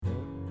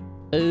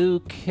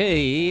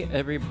Okay,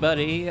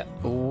 everybody,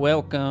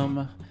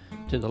 welcome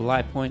to the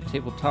Lie Point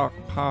Table Talk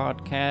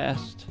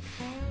podcast.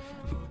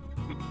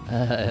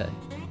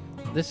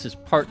 This is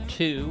part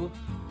 2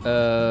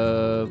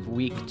 of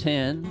week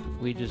 10.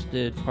 We just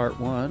did part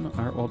 1,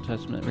 our Old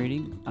Testament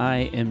reading.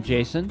 I am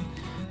Jason,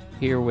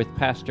 here with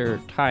Pastor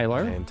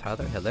Tyler. I am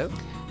Tyler. Hello.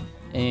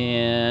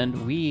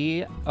 And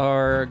we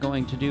are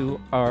going to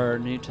do our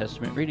New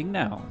Testament reading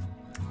now.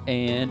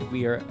 And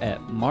we are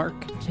at Mark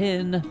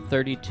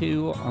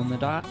 10:32 on the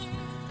dot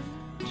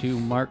to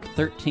Mark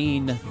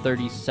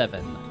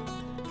 13:37.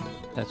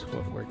 That's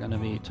what we're going to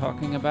be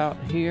talking about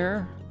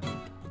here.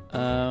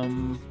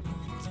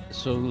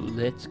 So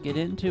let's get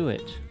into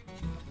it.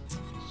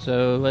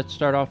 So let's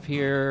start off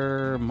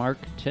here, Mark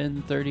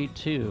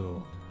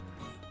 10:32.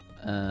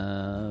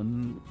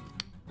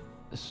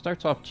 It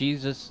starts off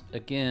Jesus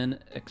again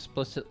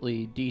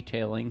explicitly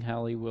detailing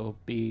how he will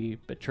be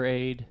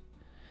betrayed,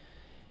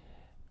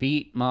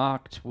 beat,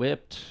 mocked,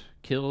 whipped,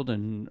 killed,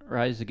 and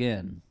rise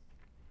again.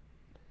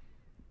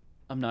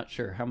 I'm not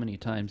sure how many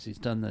times he's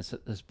done this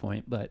at this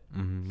point, but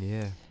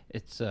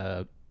it's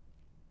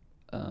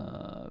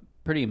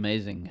pretty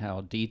amazing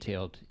how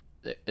detailed,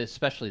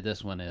 especially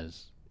this one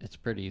is. It's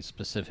pretty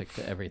specific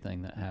to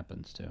everything that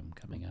happens to him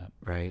coming up.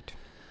 Right.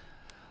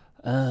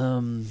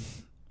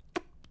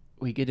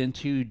 We get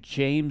into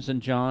James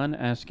and John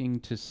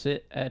asking to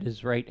sit at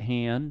his right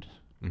hand.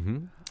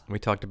 Mm-hmm. We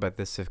talked about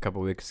this a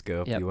couple weeks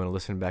ago. If you want to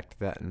listen back to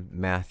that in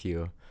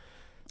Matthew,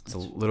 it's a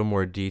little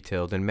more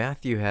detailed. And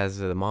Matthew has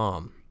a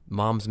mom.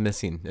 Mom's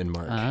missing in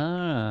Mark.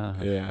 Ah.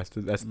 Yeah,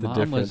 so that's the Mom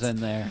difference. was in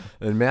there.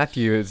 And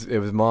Matthew, it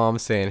was mom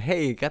saying,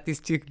 "Hey, got these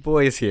two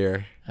boys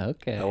here.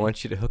 Okay. I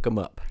want you to hook them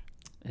up."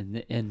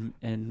 And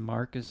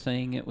Mark is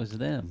saying it was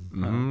them.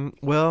 Mm-hmm.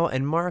 Well,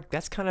 and Mark,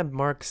 that's kind of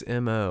Mark's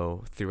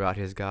MO throughout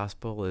his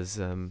gospel is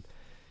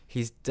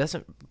he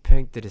doesn't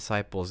paint the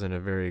disciples in a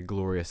very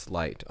glorious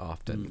light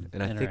often.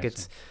 And I think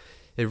it's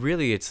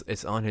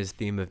on his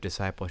theme of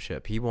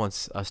discipleship. He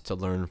wants us to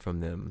learn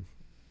from them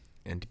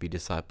and to be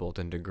discipled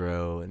and to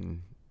grow,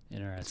 and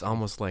it's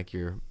almost like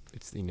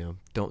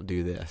don't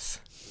do this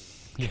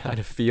kind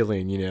of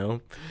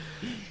feeling,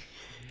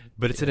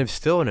 But it's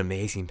still an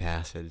amazing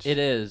passage. It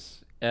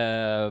is.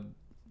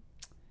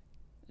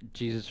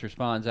 Jesus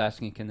responds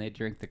asking, can they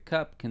drink the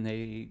cup? Can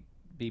they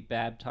be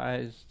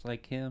baptized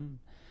like him?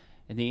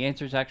 And the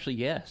answer is actually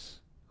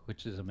yes,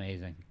 which is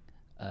amazing,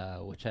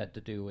 which had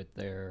to do with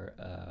their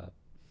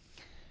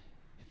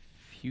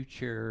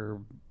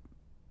future,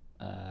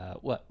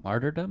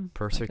 martyrdom?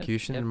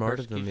 Persecution and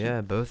martyrdom,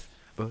 persecution. both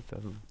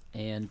of them.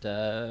 And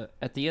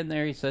at the end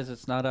there, he says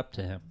it's not up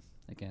to him.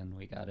 Again,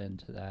 we got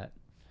into that.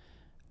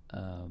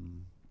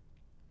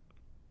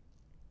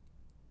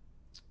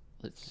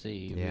 Let's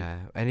see. Yeah,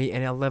 and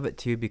I love it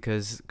too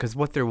because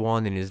what they're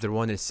wanting is they're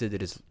wanting to sit at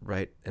his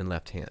right and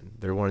left hand.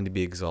 They're wanting to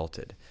be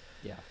exalted.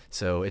 Yeah.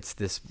 So it's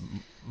this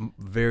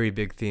very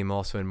big theme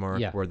also in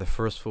Mark where the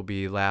first will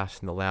be last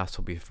and the last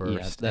will be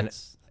first. Yeah,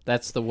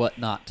 that's the what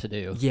not to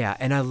do. Yeah,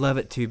 and I love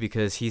it too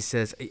because he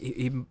says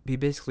he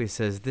basically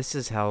says this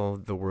is how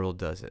the world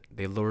does it.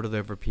 They lord it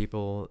over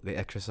people, they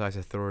exercise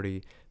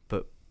authority,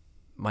 but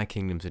my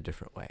kingdom's a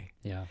different way.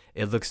 Yeah.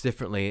 It looks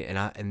differently,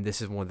 and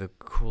this is one of the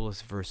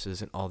coolest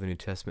verses in all the New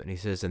Testament. And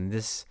he says, and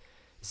this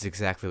is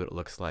exactly what it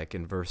looks like.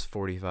 In verse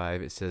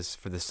 45, it says,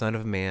 "For the Son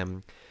of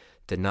Man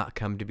did not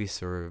come to be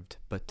served,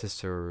 but to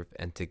serve,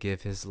 and to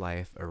give his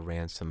life a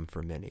ransom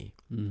for many."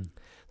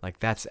 Like,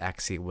 that's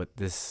actually what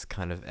this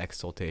kind of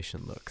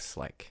exaltation looks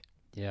like.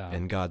 Yeah.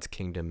 In God's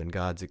kingdom and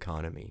God's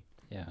economy.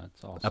 Yeah,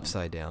 it's awesome.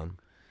 Upside down.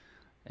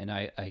 And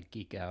I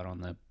geek out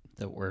on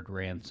the word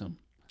ransom.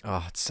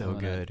 Oh, it's so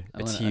good.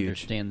 It's huge. I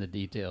understand the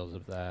details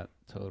of that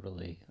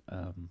totally.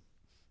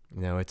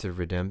 No, it's a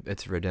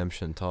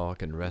redemption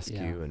talk and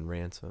rescue and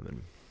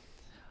ransom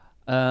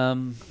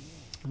and.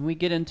 We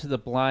get into the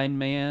blind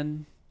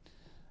man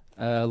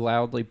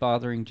loudly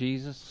bothering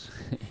Jesus,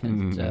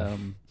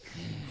 and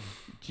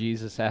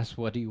Jesus asks,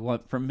 "What do you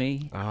want from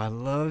me?" Oh, I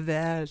love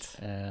that.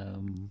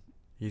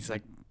 He's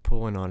like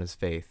pulling on his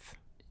faith.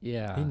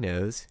 Yeah, he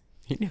knows.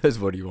 He knows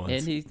what he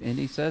wants. And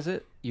he says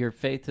it. Your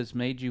faith has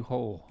made you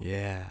whole.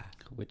 Yeah,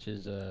 which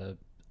is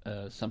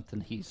something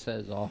he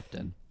says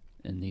often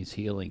in these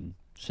healing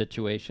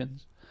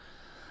situations.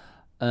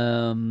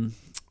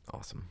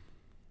 Awesome.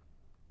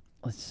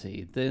 Let's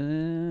see.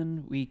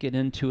 Then we get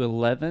into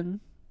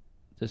 11.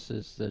 This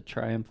is the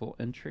triumphal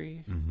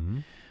entry. Mm-hmm.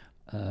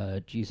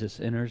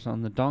 Jesus enters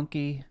on the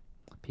donkey.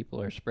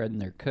 People are spreading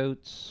their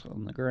coats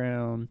on the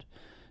ground,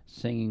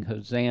 singing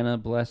Hosanna,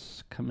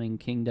 bless coming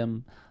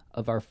kingdom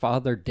of our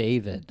father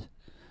David.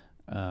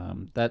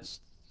 That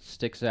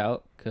sticks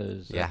out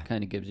because that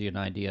kind of gives you an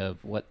idea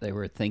of what they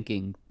were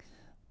thinking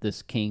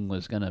this king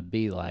was going to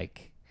be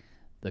like,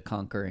 the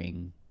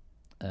conquering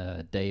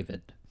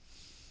David.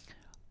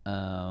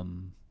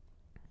 And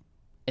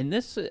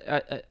this,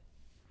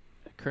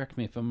 correct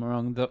me if I'm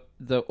wrong,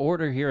 the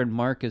order here in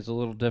Mark is a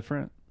little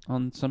different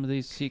on some of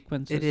these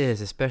sequences. It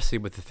is, especially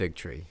with the fig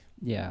tree.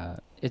 Yeah.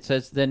 It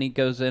says then he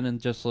goes in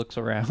and just looks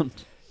around.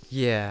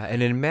 Yeah,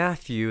 and in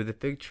Matthew, the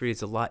fig tree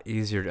is a lot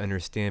easier to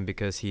understand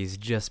because he's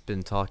just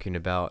been talking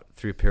about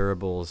through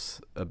parables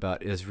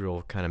about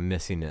Israel kind of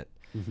missing it,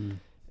 Mm-hmm.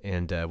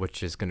 and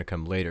which is going to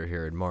come later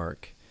here in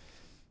Mark,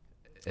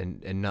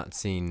 and not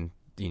seeing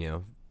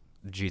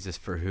Jesus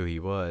for who he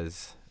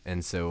was,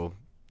 and so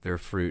their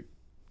fruit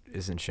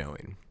isn't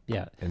showing,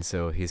 Yeah. and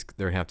so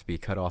they have to be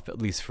cut off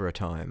at least for a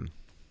time.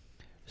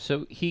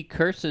 So he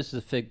curses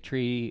the fig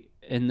tree,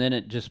 and then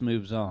it just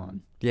moves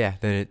on. Yeah,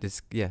 then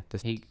it's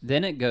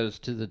Then it goes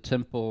to the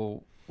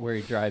temple where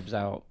he drives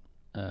out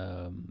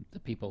the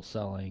people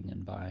selling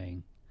and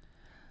buying.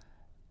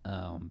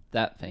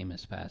 That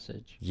famous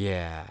passage.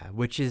 yeah,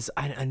 which is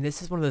and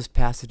this is one of those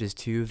passages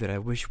too that I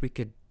wish we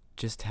could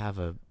just have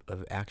a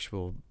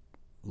actual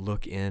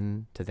look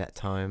into that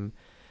time,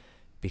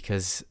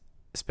 because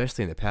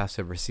especially in the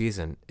Passover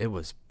season, it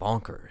was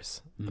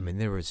bonkers. I mean,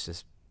 there was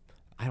just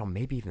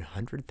maybe even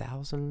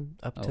 100,000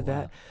 up to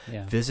that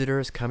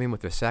visitors coming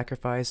with their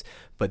sacrifice,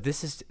 but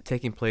this is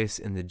taking place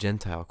in the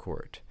Gentile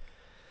court.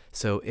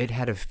 So it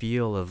had a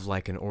feel of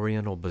like an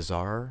Oriental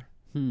bazaar,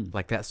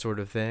 like that sort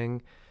of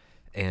thing.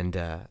 And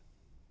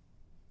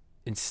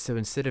so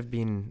instead of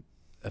being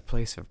a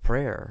place of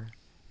prayer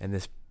and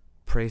this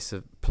place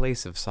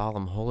of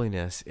solemn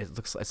holiness,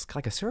 it's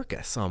like a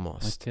circus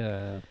almost.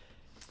 Like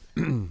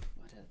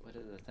what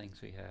are the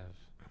things we have?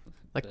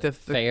 Like the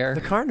fair, the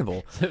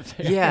carnival. The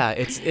fair. Yeah,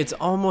 it's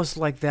almost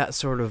like that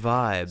sort of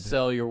vibe.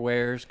 Sell your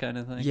wares kind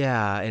of thing.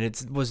 Yeah, and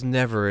it was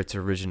never its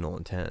original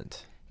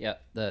intent. Yeah,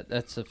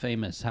 that's a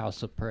famous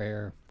house of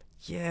prayer.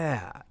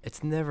 Yeah,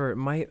 it's never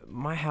my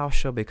house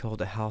shall be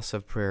called a house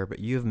of prayer, but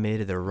you have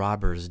made it a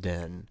robber's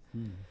den.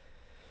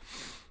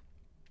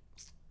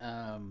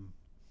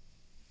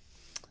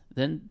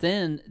 Then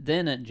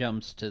it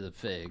jumps to the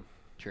fig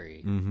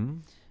tree, Mm-hmm.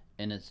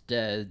 and it's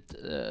dead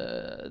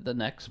the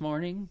next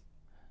morning,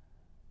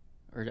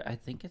 or I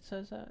think it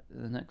says that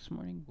the next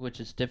morning, which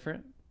is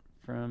different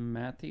from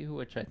Matthew,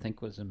 which I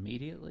think was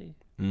immediately.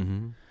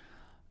 Mm-hmm.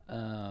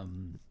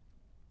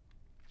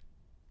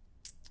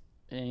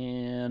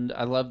 And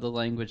I love the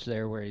language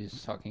there where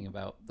he's talking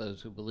about those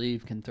who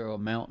believe can throw a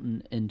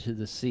mountain into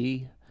the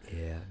sea.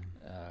 Yeah.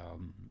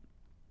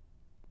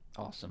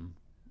 Awesome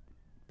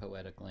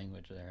poetic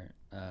language there.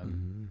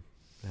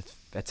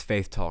 That's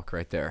faith talk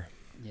right there.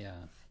 Yeah.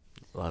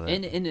 Love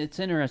it. And it's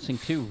interesting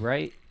too,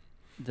 right?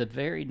 The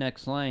very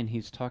next line,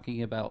 he's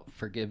talking about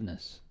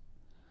forgiveness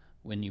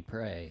when you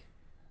pray.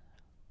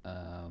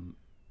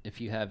 If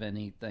you have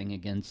anything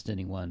against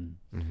anyone,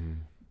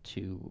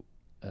 to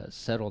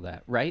settle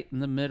that right in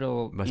the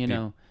middle. Must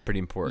be pretty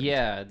important.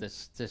 Yeah,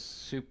 this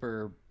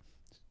super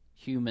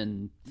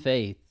human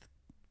faith.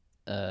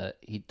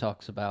 He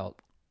talks about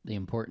the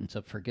importance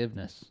of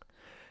forgiveness.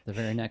 The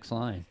very next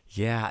line.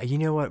 Yeah, you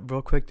know what?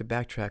 Real quick to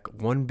backtrack,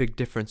 one big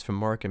difference from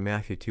Mark and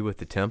Matthew too with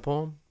the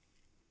temple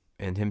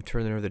and him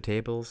turning over the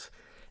tables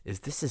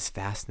is this is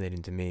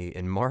fascinating to me.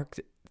 In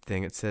Mark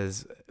thing, it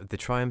says the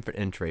triumphant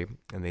entry,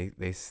 and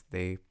they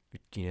say,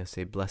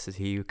 "Blessed is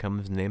he who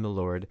comes in the name of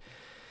the Lord,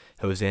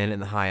 Hosanna in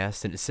the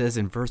highest." And it says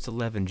in verse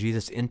 11,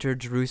 Jesus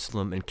entered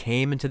Jerusalem and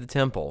came into the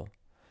temple,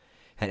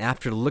 and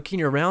after looking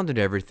around at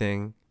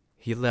everything,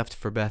 he left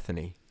for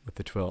Bethany with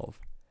the 12.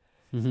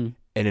 Mm-hmm.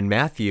 And in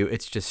Matthew,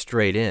 it's just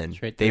straight in.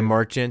 They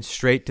march in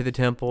straight to the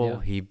temple.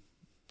 Yeah. He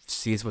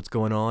sees what's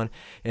going on.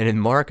 And in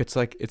Mark, it's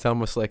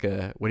almost like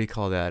a, what do you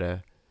call that?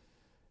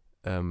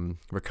 A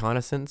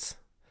reconnaissance.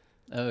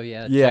 Oh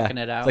yeah, checking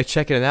it out. It's like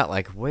checking it out.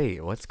 Like,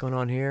 wait, what's going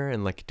on here?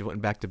 And like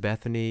went back to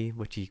Bethany,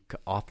 which he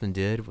often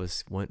did,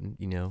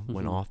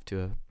 went off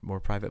to a more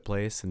private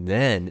place. And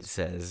then it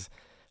says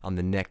on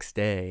the next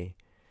day.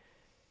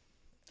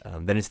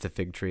 Then it's the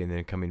fig tree, and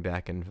then coming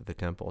back into the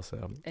temple.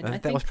 So I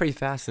think that was pretty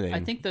fascinating.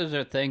 I think those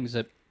are things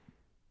that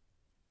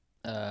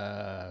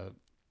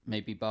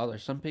maybe bother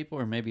some people,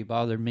 or maybe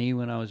bothered me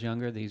when I was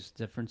younger. These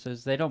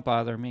differences, they don't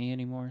bother me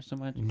anymore so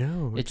much.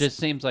 No, it just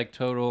seems like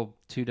total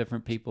two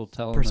different people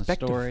telling a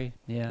story.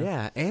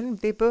 Yeah, and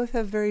they both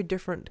have very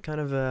different kind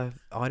of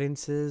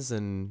audiences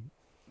and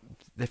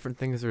different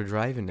things they're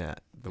driving at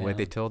the way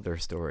they told their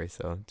story.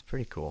 So it's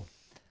pretty cool.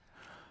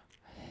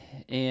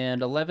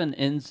 And 11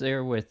 ends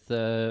there with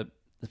the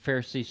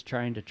Pharisees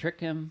trying to trick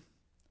him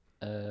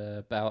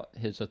about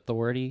his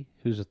authority,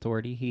 whose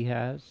authority he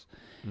has.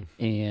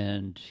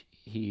 And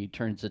he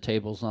turns the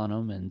tables on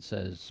them and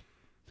says,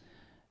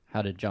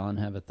 "How did John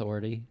have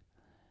authority?"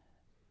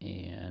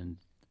 And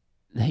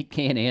they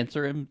can't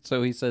answer him.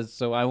 So he says,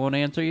 "So I won't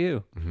answer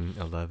you."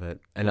 I love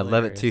it. And hilarious. I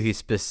love it too. He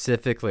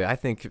specifically, I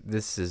think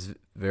this is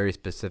very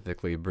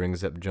specifically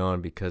brings up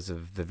John because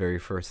of the very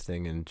first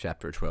thing in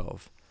chapter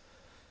 12.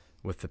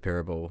 With the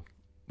parable,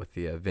 with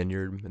the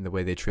vineyard and the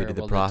way they treated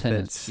the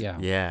prophets.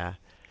 Yeah.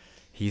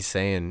 He's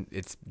saying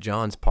it's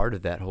John's part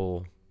of that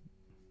whole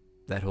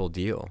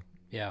deal.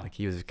 Yeah. Like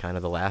he was kind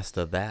of the last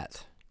of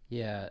that.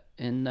 Yeah.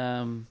 And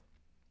I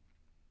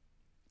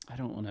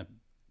don't want to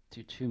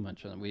do too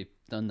much on it. We've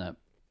done that.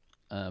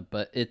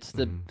 But it's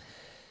an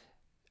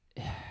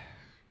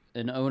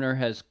owner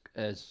has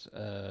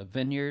a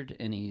vineyard,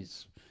 and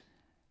he's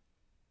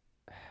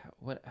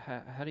what?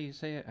 How do you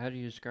say it? How do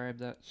you describe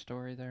that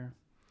story there?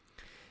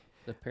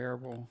 The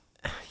parable.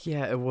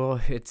 Yeah, well,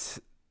 it's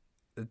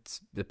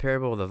the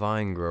parable of the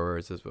vine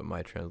growers is what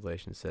my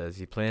translation says.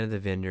 He planted the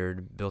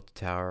vineyard, built a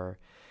tower.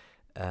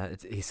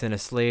 He sent a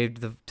slave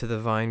to the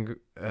vine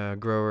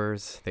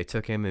growers. They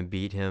took him and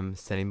beat him,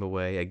 sent him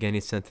away. Again,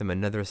 he sent them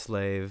another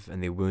slave,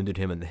 and they wounded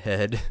him in the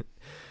head,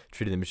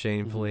 treated him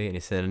shamefully. And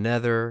he sent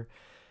another,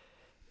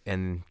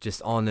 and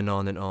just on and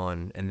on and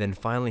on. And then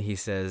finally he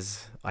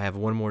says, I have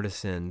one more to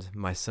send,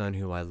 my son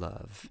who I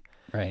love.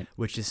 Right.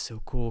 Which is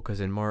so cool because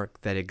in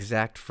Mark, that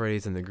exact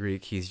phrase in the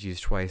Greek he's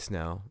used twice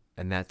now,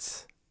 and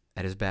that's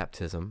at his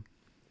baptism.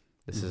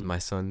 This is my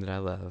son that I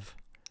love.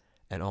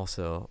 And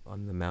also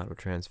on the Mount of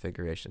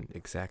Transfiguration,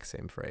 exact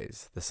same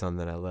phrase, the son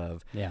that I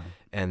love. Yeah.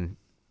 And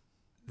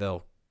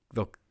they'll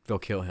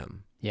kill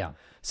him. Yeah.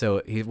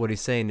 So what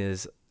he's saying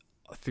is,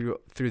 through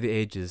the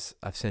ages,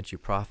 I've sent you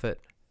prophet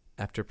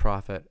after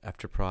prophet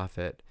after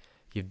prophet.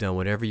 You've done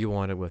whatever you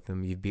wanted with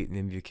them. You've beaten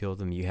them. You killed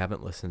them. You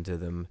haven't listened to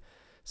them.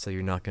 So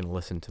you're not going to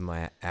listen to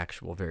my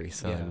actual very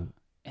son.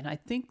 Yeah. And I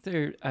think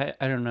I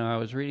don't know. I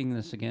was reading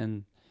this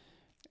again,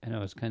 and I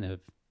was kind of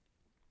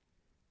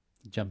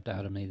jumped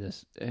out of me.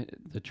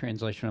 The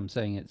translation I'm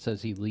saying, it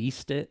says he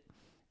leased it.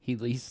 He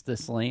leased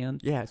this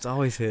land. Yeah, it's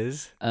always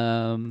his.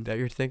 That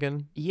you're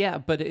thinking? Yeah,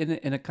 but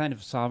in a kind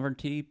of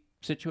sovereignty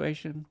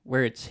situation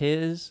where it's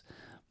his,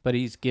 but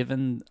he's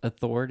given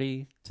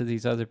authority to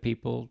these other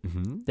people.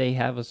 Mm-hmm. They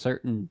have a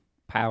certain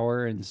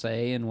power and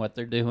say in what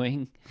they're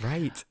doing.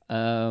 Right.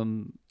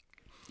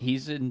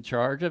 He's in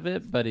charge of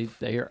it, but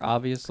they are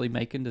obviously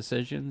making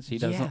decisions he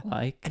doesn't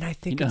like. And I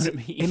think it's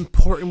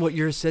important what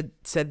you said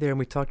there, and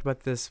we talked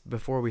about this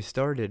before we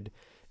started,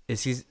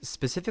 is he's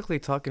specifically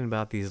talking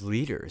about these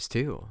leaders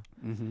too.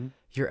 Mm-hmm.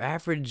 Your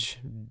average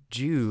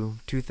Jew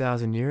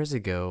 2,000 years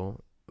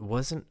ago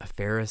wasn't a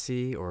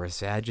Pharisee or a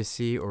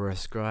Sadducee or a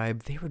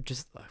scribe. They were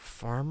just a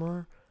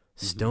farmer,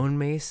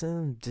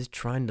 stonemason, just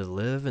trying to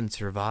live and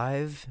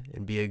survive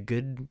and be a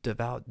good,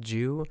 devout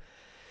Jew.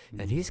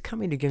 And he's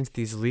coming against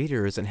these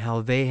leaders and how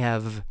they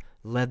have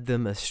led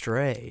them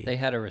astray. They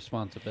had a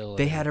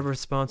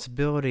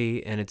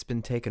responsibility. And it's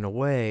been taken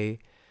away.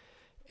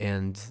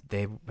 And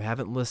they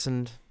haven't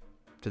listened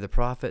to the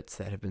prophets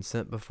that have been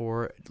sent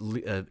before,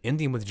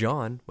 ending with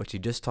John, which he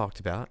just talked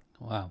about.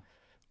 Wow.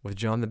 With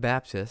John the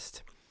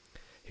Baptist,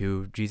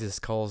 who Jesus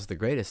calls the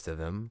greatest of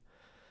them,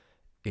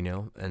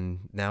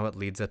 and now it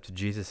leads up to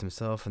Jesus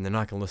himself, and they're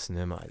not going to listen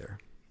to him either.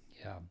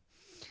 Yeah.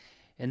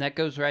 And that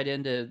goes right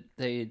into,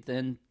 they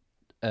then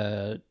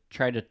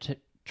try to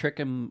trick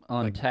him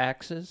on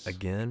taxes.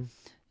 Again?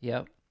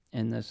 Yep.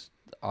 And that's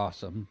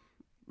awesome.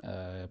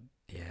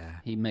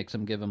 He makes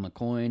them give him a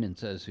coin and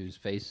says whose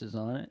face is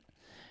on it.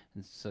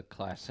 It's a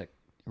classic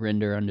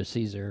render unto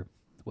Caesar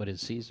what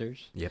is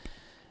Caesar's. Yep.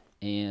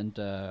 And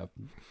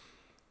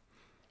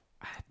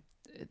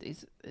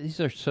these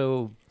are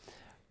so...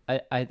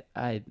 I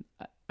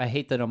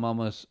hate that I'm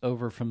almost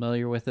over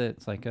familiar with it.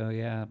 It's like, oh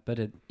yeah, but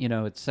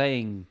it's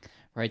saying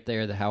right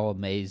there how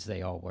amazed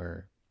they all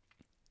were.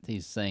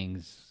 These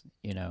things,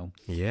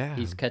 Yeah.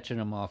 He's catching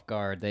them off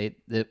guard.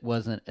 It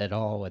wasn't at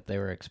all what they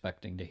were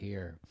expecting to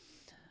hear.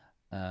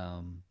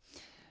 Then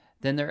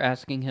they're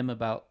asking him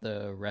about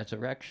the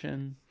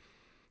resurrection.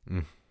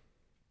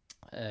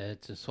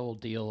 It's this whole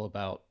deal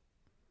about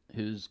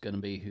who's going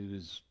to be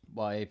whose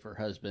wife or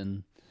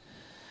husband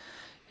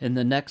in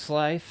the next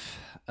life.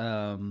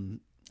 And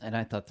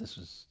I thought this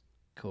was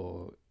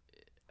cool.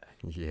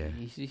 Yeah.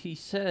 He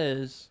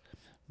says,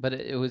 but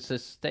it was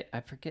this,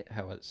 I forget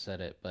how it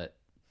said it, but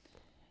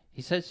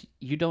he says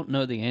you don't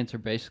know the answer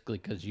basically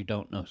because you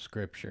don't know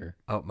Scripture.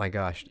 Oh my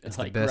gosh, it's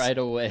like the best. Right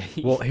away.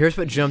 Well, here's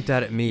what jumped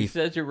out at me. He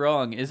says you're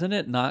wrong, isn't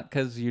it? Not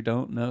because you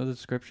don't know the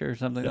Scripture or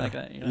something like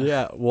that.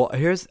 Yeah. Well, I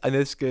know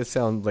this is gonna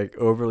sound like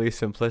overly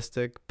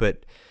simplistic,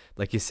 but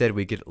like you said,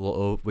 we get a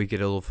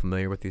little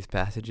familiar with these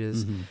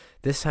passages. Mm-hmm.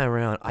 This time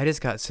around, I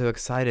just got so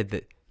excited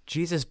that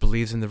Jesus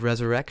believes in the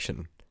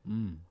resurrection.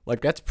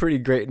 Like that's pretty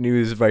great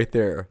news right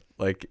there.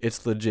 Like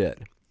it's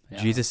legit. Yeah.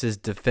 Jesus is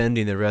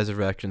defending the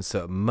resurrection,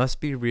 so it must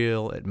be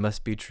real, it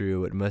must be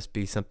true, it must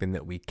be something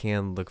that we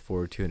can look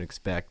forward to and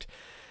expect,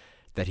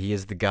 that he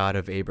is the God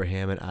of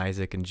Abraham and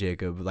Isaac and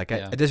Jacob. Like,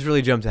 it just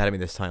really jumped out at me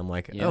this time,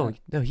 like, oh,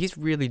 no, he's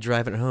really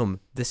driving it home.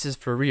 This is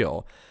for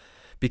real.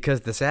 Because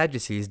the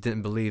Sadducees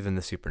didn't believe in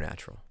the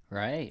supernatural.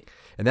 Right.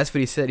 And that's what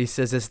he said. He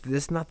says, this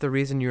is not the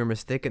reason you are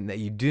mistaken, that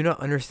you do not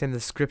understand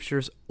the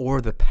Scriptures or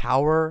the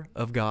power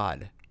of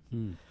God.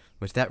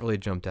 Which that really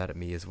jumped out at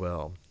me as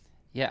well.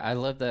 Yeah, I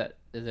love that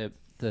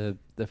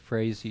the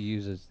phrase he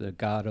uses, the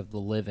God of the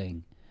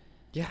living.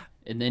 Yeah.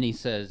 And then he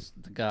says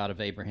the God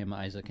of Abraham,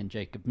 Isaac, and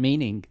Jacob,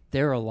 meaning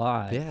they're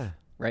alive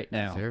right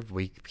now.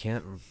 We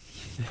can't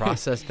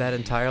process that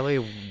entirely,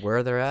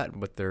 where they're at,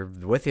 but they're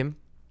with him.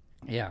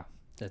 Yeah,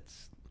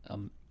 that's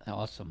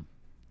awesome.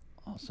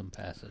 Awesome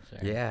passage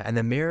there. Yeah, and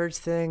the marriage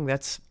thing,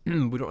 that's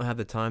we don't have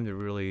the time to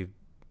really,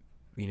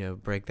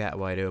 break that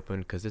wide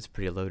open because it's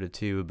pretty loaded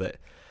too, but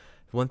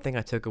one thing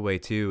I took away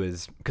too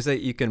is because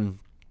it can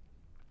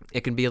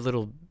be a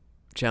little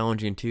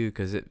challenging too,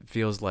 because it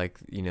feels like,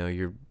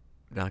 you're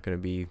not going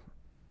to be,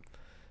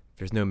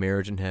 there's no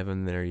marriage in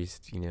heaven.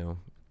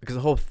 Because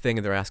the whole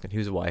thing they're asking,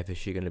 whose wife is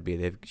she going to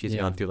be? She's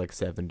gone through like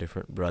 7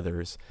 different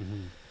brothers.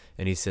 Mm-hmm.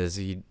 And he says,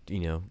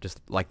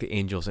 just like the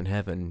angels in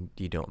heaven,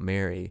 you don't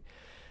marry.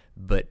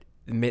 But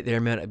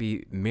there may not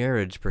be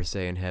marriage per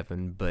se in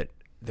heaven, but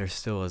there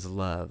still is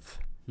love.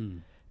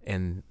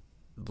 And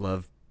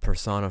love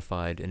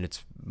personified in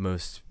its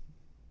most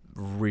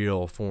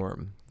real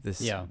form.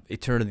 This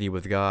eternity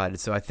with God.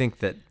 So I think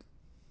that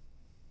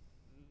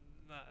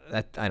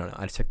I don't know,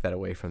 I took that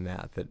away from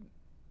that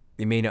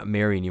they may not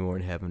marry anymore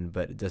in heaven,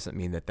 but it doesn't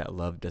mean that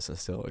love doesn't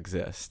still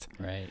exist.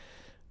 Right.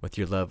 With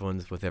your loved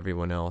ones, with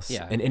everyone else.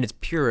 Yeah. And in its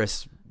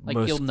purest, like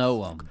you'll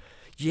know them.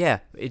 Yeah.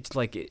 It's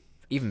like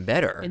even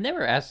better. And they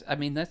were asked, I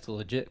mean, that's a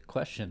legit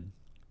question.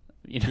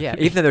 Yeah.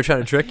 Even though they're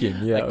trying to trick you.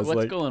 Yeah. Like,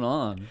 what's going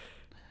on?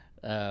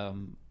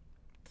 And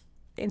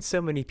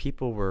so many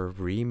people were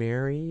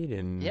remarried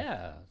and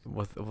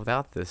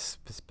without this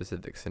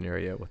specific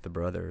scenario with the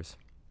brothers.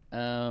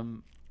 All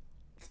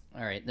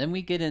right. Then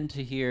we get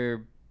into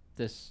here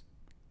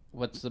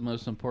what's the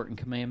most important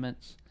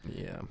commandments?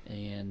 Yeah.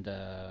 And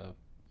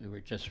we were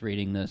just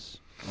reading this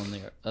on the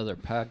other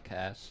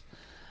podcast.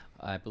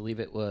 I believe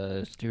it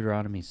was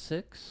Deuteronomy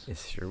 6. It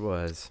sure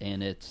was.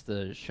 And it's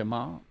the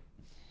Shema.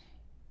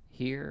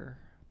 Here,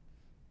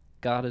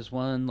 God is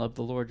one. Love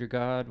the Lord your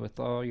God with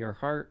all your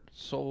heart,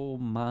 soul,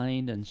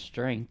 mind, and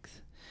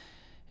strength.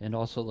 And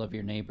also love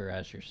your neighbor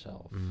as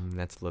yourself.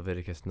 That's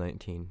Leviticus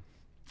 19.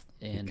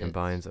 And it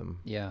combines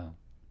them. Yeah.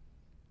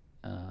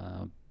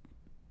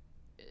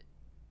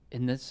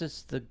 And this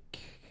is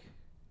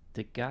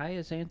the guy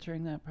is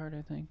answering that part,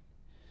 I think.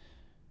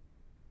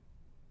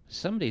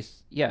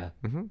 Somebody's,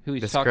 who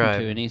he's talking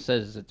to, and he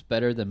says it's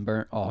better than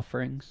burnt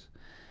offerings.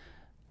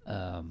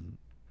 And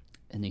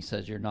he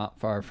says you're not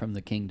far from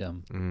the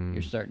kingdom.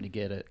 You're starting to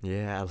get it.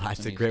 Yeah,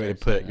 that's a great way to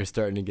put it. You're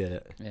starting to get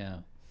it. Yeah.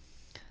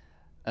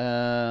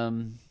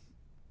 Then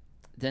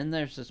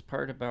there's this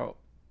part about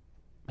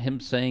him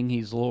saying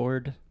he's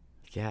Lord.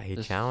 Yeah, he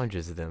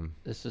challenges them.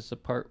 This is the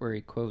part where he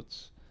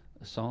quotes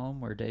a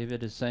psalm where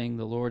David is saying,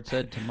 "The Lord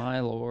said to my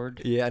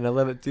Lord." Yeah, and I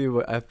love it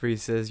too. After he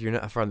says, "You're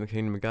not far from the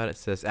kingdom of God," it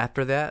says,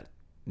 after that,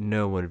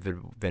 no one would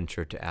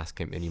venture to ask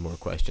him any more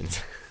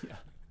questions.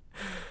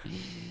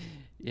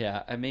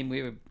 Yeah, I mean,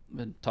 we've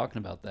been talking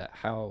about that.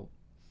 How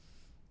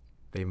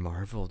they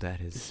marveled at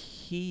his.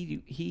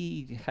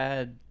 He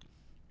had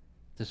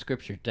the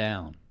scripture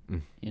down.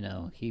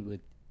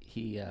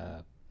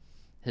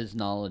 His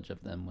knowledge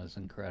of them was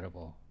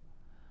incredible.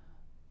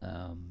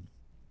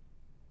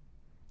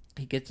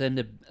 He gets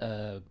into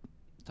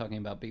talking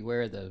about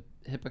beware the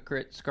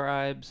hypocrite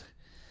scribes,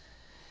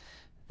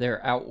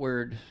 their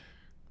outward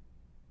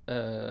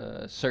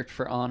search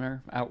for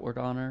honor, outward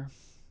honor,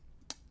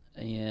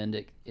 and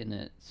it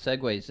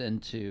segues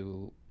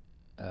into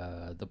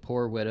the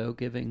poor widow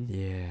giving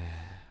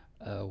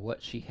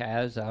what she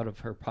has out of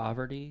her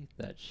poverty,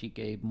 that she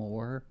gave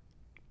more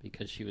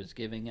because she was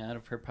giving out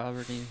of her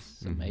poverty.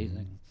 It's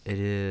amazing. It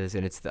is,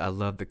 and I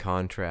love the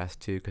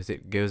contrast too, because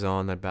it goes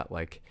on about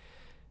like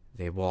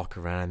they walk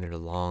around in their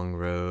long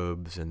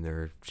robes and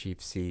their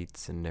chief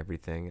seats and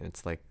everything, and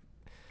it's like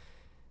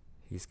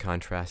he's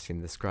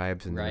contrasting the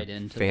scribes and right their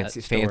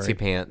fancy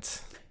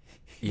pants,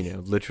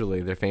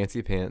 literally their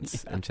fancy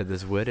pants, into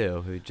this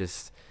widow who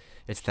just,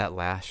 it's that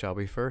last shall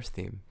be first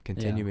theme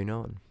continuing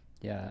on.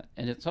 Yeah,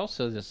 and it's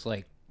also this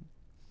like,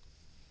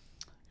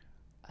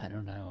 I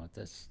don't know,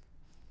 this.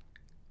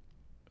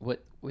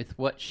 With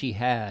what she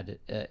had,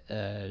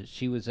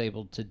 she was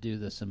able to do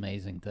this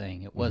amazing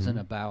thing. It wasn't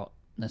about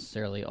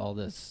necessarily all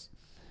this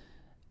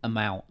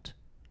amount.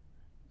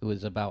 It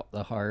was about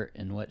the heart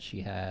and what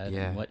she had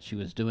and what she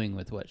was doing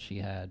with what she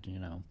had,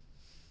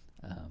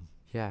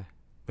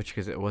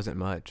 because it wasn't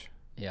much.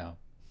 Yeah.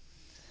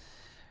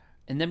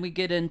 And then we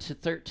get into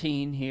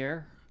 13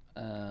 here.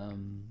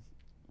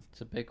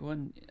 It's a big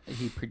one.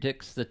 He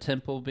predicts the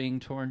temple being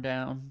torn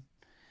down.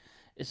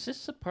 Is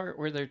this the part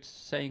where they're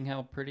saying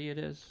how pretty it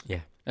is? Yeah.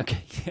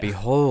 Okay. Yeah.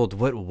 Behold,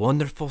 what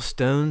wonderful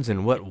stones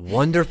and what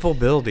wonderful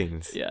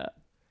buildings. Yeah.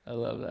 I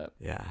love that.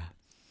 Yeah.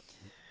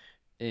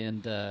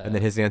 And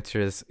then his answer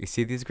is, you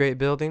see these great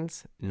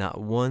buildings? Not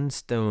one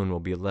stone will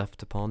be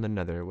left upon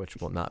another which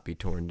will not be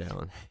torn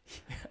down.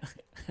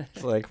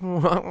 It's like,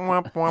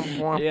 yeah,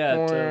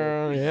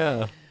 totally.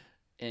 Yeah.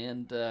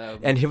 And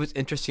it was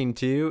interesting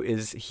too,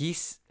 is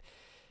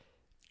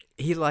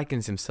he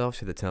likens himself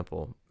to the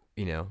temple,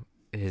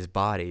 his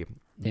body.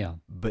 Yeah.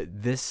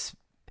 But this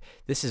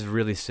has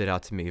really stood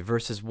out to me.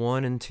 Verses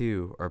 1 and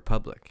 2 are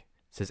public.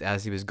 It says,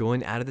 as he was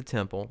going out of the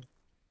temple,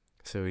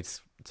 so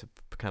it's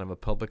a kind of a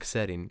public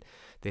setting,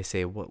 they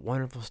say, what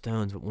wonderful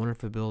stones, what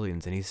wonderful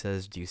buildings. And he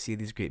says, do you see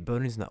these great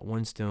buildings? Not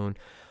one stone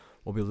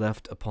will be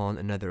left upon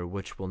another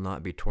which will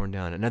not be torn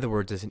down. In other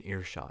words, there's an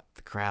earshot.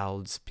 The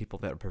crowds, people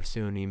that are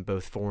pursuing him,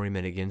 both for him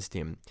and against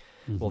him.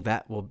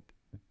 Well,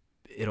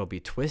 it'll be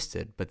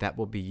twisted, but that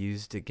will be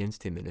used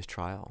against him in his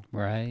trial.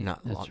 Right.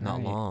 Not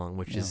long,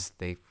 which is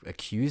they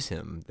accuse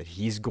him that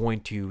he's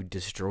going to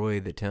destroy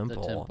the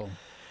temple.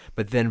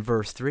 But then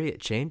verse 3, it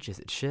changes,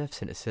 it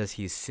shifts, and it says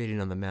he's sitting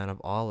on the Mount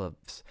of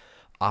Olives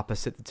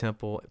opposite the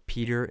temple.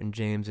 Peter and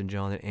James and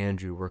John and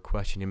Andrew were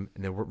questioning him,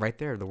 and they were right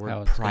there, the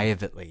word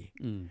privately.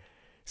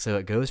 So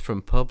it goes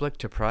from public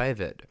to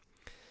private.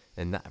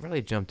 And that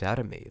really jumped out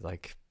at me,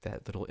 like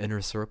that little inner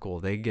circle.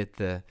 They get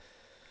the...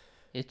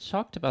 It's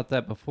talked about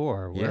that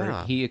before,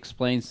 where he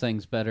explains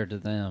things better to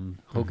them.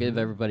 He'll give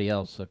everybody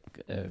else a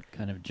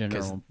kind of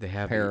general they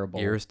have parable.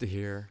 Ears to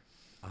hear,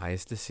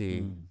 eyes to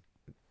see.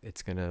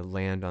 It's going to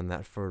land on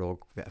that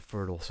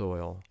fertile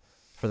soil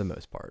for the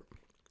most part.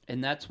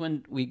 And that's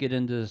when we get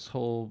into this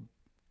whole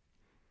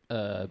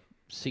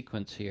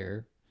sequence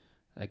here.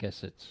 I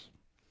guess it's...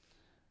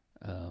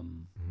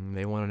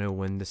 They want to know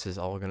when this is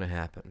all going to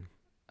happen.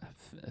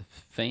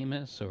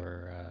 Famous,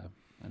 or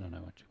I don't know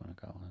what you want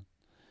to call it.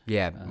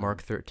 Yeah,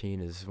 Mark 13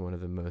 is one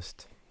of the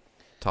most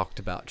talked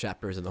about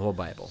chapters in the whole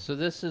Bible. So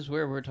this is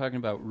where we're talking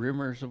about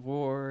rumors of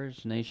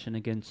wars, nation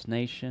against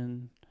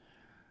nation,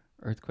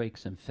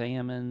 earthquakes and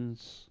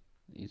famines.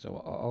 These are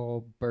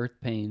all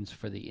birth pains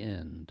for the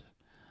end.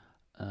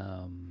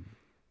 And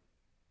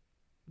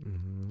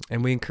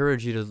we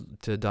encourage you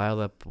to dial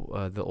up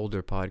the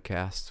older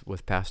podcasts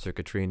with Pastor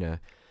Katrina,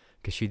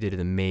 because she did an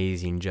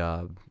amazing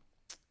job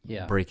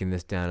breaking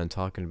this down and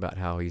talking about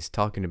how he's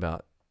talking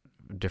about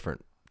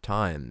different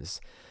times,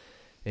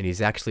 and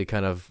he's actually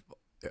kind of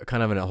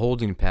in a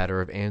holding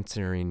pattern of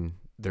answering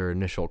their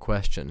initial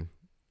question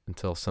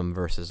until some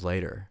verses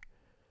later.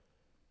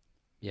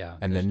 Yeah.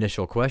 And the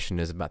initial question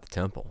is about the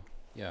temple.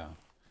 Yeah.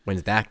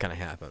 When's that going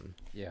to happen?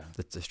 Yeah.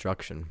 The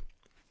destruction.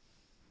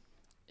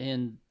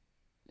 And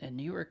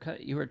you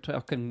were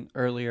talking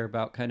earlier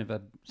about kind of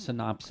a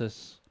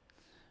synopsis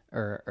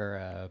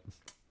or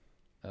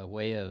a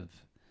way of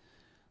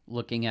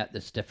looking at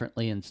this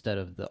differently instead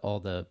of all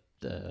the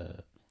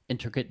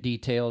intricate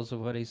details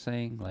of what he's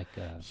saying, like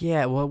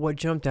yeah. Well, what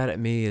jumped out at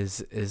me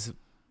is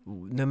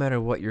no matter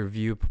what your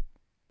view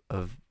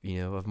of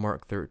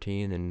Mark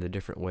 13 and the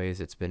different ways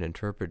it's been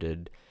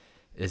interpreted,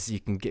 is you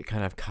can get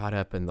kind of caught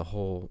up in the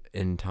whole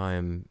end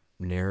time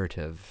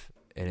narrative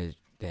and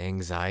the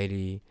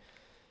anxiety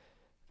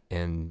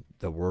and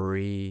the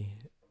worry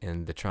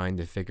and the trying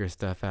to figure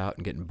stuff out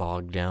and getting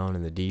bogged down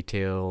in the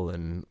detail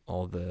and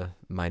all the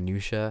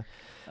minutia.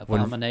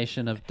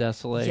 Abomination of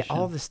desolation. Yeah,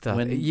 all the stuff.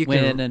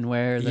 When and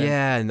where.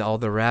 Yeah, and all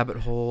the rabbit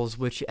holes,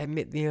 which, I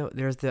mean,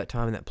 there's that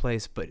time and that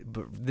place. But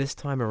this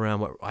time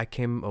around, what I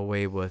came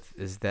away with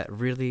is that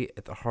really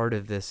at the heart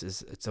of this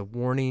is it's a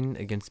warning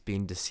against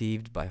being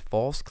deceived by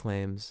false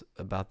claims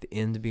about the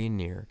end being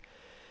near,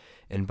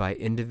 and by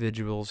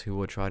individuals who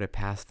will try to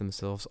pass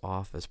themselves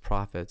off as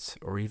prophets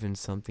or even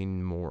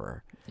something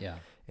more. Yeah.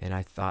 And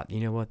I thought,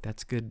 you know what,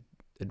 that's good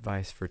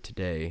advice for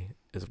today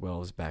as well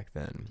as back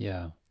then.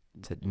 Yeah.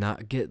 To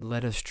not get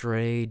led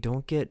astray.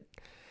 Don't get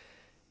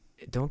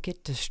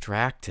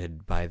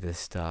distracted by this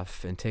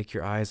stuff and take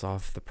your eyes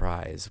off the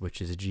prize,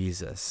 which is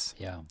Jesus.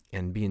 Yeah.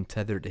 And being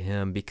tethered to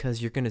him,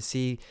 because you're going to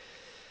see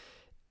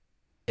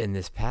in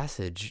this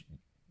passage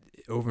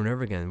over and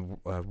over again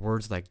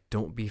words like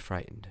don't be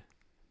frightened,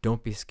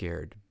 don't be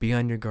scared, be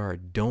on your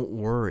guard, don't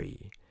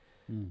worry.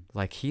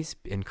 Like he's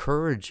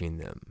encouraging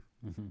them.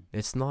 Mm-hmm.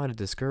 It's not a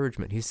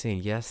discouragement. He's saying,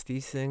 yes,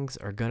 these things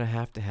are going to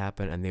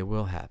happen and they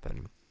will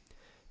happen.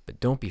 But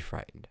don't be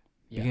frightened.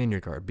 Yeah. Be on your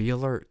guard. Be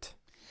alert.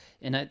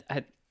 And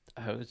I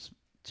was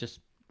just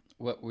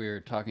what we were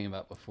talking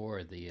about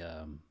before, the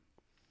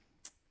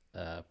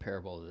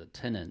parable of the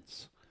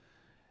tenants.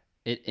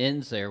 It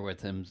ends there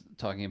with him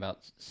talking about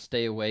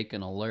stay awake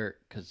and alert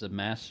because the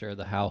master of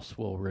the house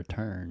will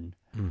return.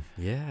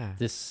 Yeah.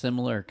 This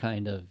similar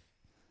kind of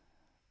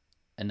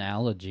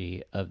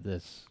analogy of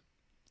this.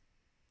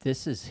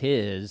 This is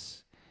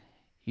his.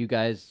 You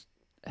guys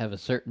have a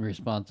certain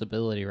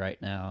responsibility right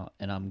now,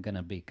 and I'm going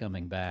to be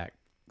coming back,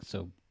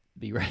 so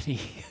be ready.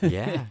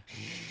 Yeah.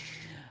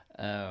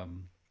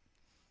 And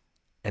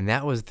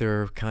that was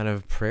their kind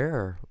of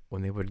prayer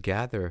when they would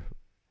gather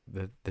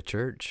the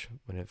church.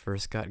 When it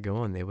first got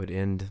going, they would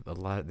end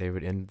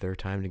their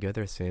time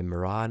together saying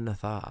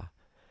Maranatha,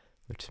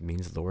 which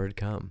means Lord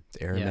come.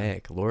 It's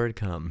Aramaic. Yeah. Lord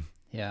come.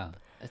 Yeah.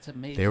 It's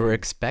amazing. They were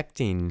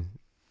expecting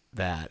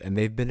that, and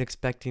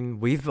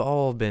we've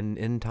all been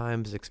in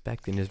times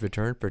expecting his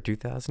return for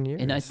 2,000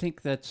 years. And I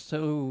think that's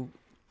so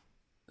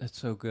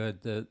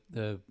good.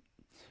 The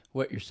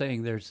what you're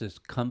saying, there's this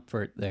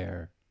comfort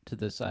there to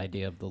this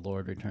idea of the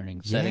Lord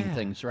returning, setting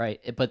things right.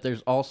 But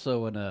there's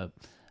also I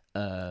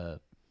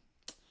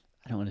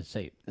don't want to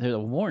say, there's a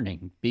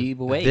warning: be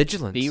awake,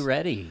 vigilance, be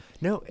ready.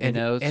 No, and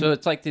so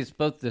it's like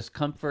both this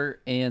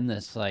comfort and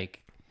this like.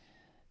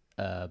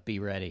 Be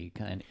ready,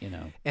 kind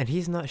of, And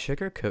he's not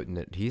sugarcoating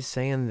it. He's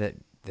saying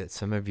that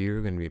some of you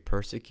are going to be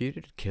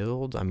persecuted,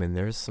 killed. I mean,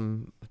 there's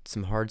some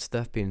hard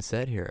stuff being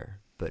said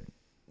here, but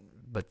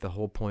the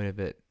whole point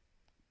of it,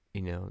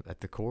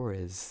 at the core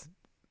is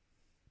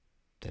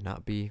to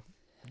don't be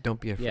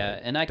afraid. Yeah,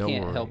 and I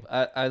can't help.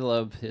 I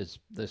love this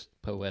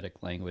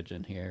poetic language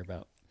in here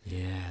about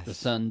the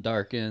sun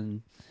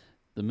darkened,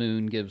 the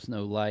moon gives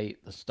no light,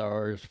 the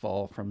stars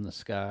fall from the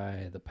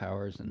sky, the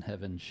powers in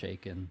heaven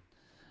shaken.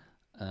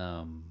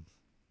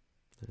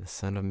 The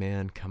Son of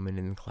Man coming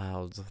in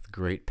clouds with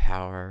great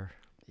power.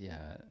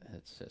 Yeah,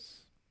 it's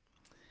just,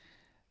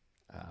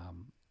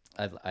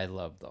 I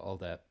loved all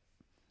that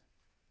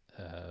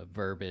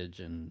verbiage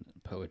and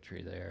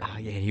poetry there. Ah,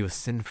 yeah, he will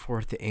send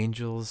forth the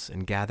angels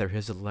and gather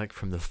his elect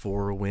from the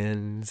four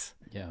winds.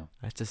 Yeah,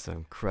 that's just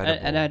incredible.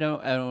 And I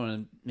don't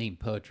want to mean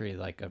poetry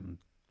like I'm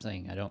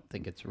saying I don't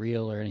think it's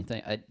real or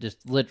anything. I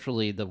just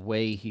literally the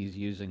way he's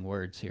using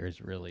words here is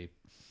really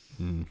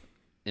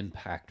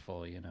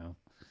impactful, you know.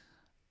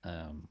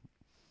 And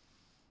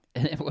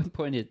at one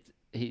point,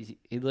 he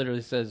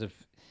literally says,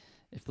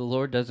 if the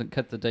Lord doesn't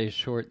cut the day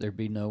short, there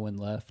be no one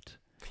left.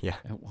 Yeah.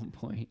 At one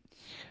point,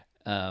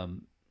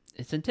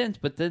 it's intense.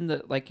 But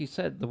then, like you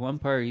said, the one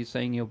part he's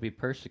saying you'll be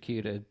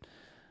persecuted,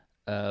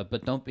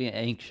 but don't be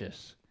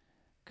anxious,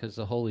 because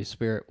the Holy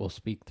Spirit will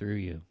speak through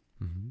you.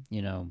 Mm-hmm.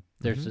 You know,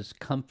 there's this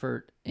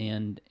comfort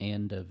and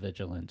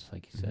vigilance,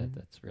 like you said.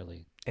 That's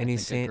really, and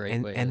he's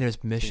saying, and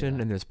there's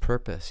mission and there's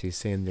purpose. He's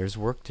saying there's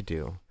work to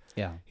do.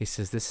 Yeah. He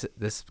says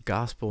this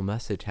gospel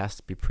message has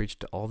to be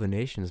preached to all the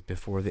nations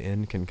before the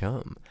end can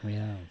come.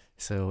 Yeah.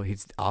 So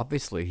he's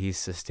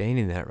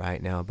sustaining that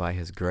right now by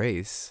his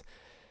grace.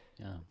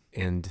 Yeah.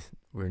 And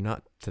we're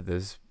not to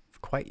those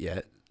quite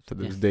yet, to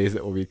those days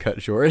that will be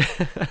cut short.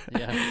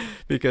 Yeah.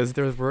 Because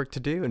there's work to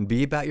do, and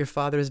be about your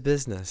Father's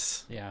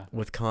business. Yeah.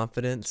 With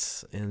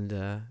confidence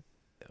and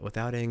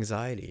without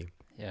anxiety.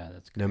 Yeah,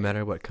 that's great. No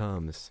matter what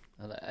comes.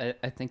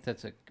 I think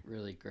that's a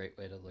really great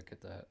way to look at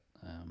that.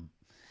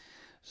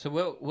 So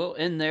we'll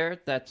end there.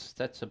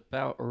 That's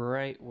about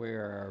right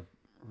where our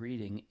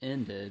reading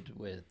ended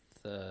with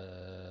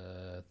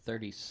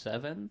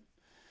 37,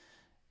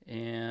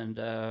 and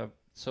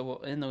so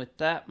we'll end with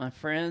that, my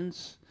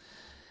friends.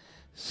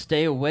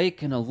 Stay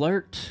awake and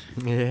alert.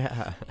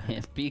 Yeah.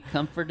 And be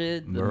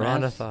comforted.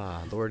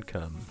 Maranatha, Lord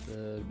come.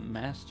 The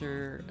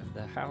master of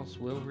the house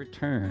will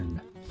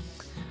return.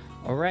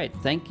 All right.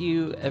 Thank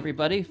you,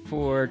 everybody,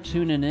 for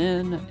tuning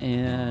in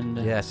and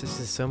yes, this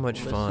is so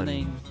much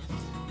listening. Fun.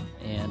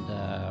 And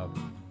I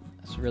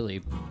was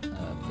really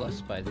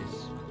blessed by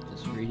this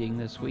reading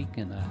this week,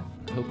 and I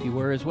hope you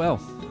were as well.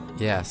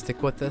 Yeah,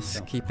 stick with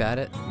us, keep at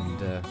it, and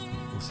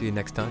we'll see you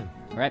next time.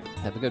 All right,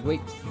 have a good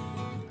week.